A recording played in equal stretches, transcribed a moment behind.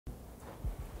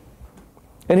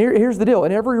And here's the deal.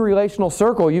 In every relational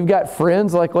circle, you've got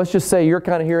friends, like let's just say you're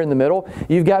kind of here in the middle.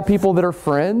 You've got people that are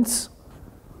friends.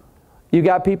 You've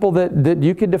got people that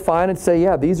you could define and say,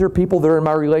 yeah, these are people that are in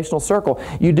my relational circle.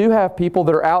 You do have people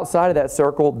that are outside of that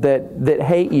circle that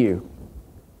hate you.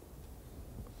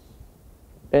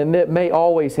 And that may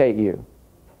always hate you.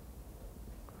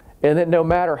 And that no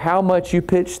matter how much you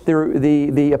pitch through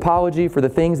the apology for the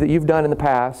things that you've done in the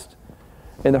past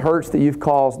and the hurts that you've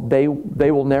caused, they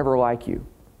will never like you.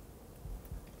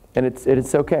 And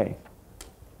it's okay.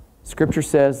 Scripture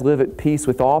says, live at peace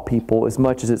with all people as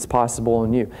much as it's possible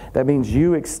in you. That means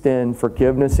you extend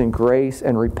forgiveness and grace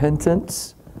and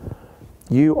repentance.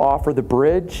 You offer the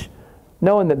bridge,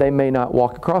 knowing that they may not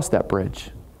walk across that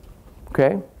bridge.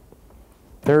 Okay?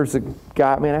 There's a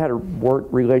guy, man, I had a work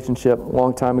relationship a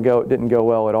long time ago. It didn't go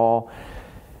well at all.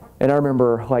 And I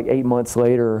remember like 8 months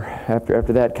later,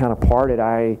 after that kind of parted,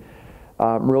 I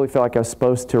really felt like I was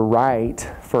supposed to write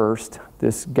first.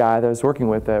 This guy that I was working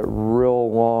with, that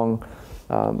real long,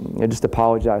 I just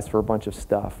apologized for a bunch of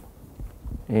stuff.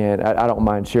 And I don't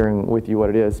mind sharing with you what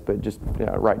it is, but just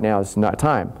right now is not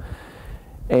time.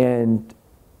 And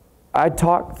I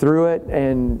talked through it,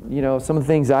 and some of the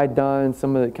things I'd done,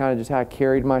 some of the kind of just how I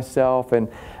carried myself, and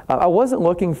I wasn't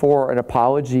looking for an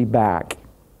apology back.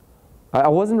 I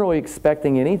wasn't really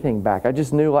expecting anything back. I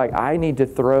just knew like I need to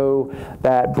throw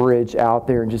that bridge out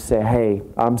there and just say, hey,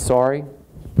 I'm sorry.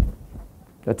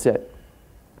 That's it.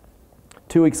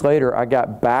 2 weeks later, I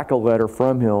got back a letter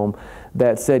from him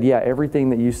that said, yeah,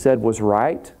 everything that you said was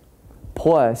right,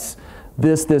 plus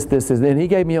this. And he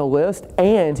gave me a list,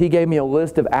 and he gave me a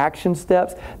list of action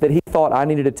steps that he thought I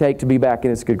needed to take to be back in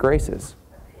his good graces.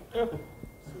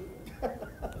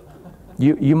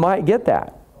 You might get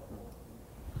that.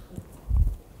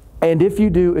 And if you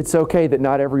do, it's okay that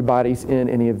not everybody's in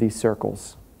any of these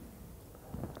circles.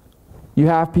 You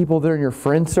have people that are in your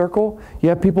friend circle. You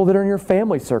have people that are in your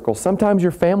family circle. Sometimes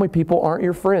your family people aren't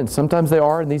your friends. Sometimes they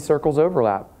are, and these circles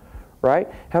overlap. Right?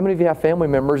 How many of you have family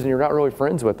members and you're not really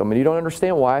friends with them and you don't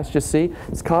understand why? It's just, see,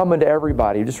 it's common to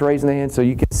everybody. You're just raising the hand so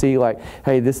you can see like,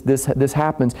 hey, this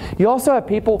happens. You also have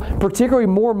people, particularly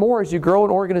more and more as you grow an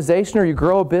organization or you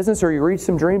grow a business or you reach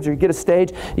some dreams or you get a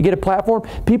stage, you get a platform,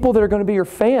 people that are going to be your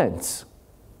fans.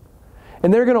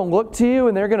 And they're going to look to you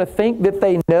and they're going to think that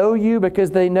they know you because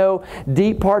they know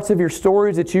deep parts of your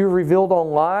stories that you've revealed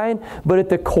online. But at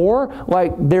the core,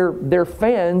 like they're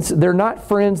fans, they're not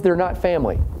friends, they're not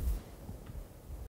family.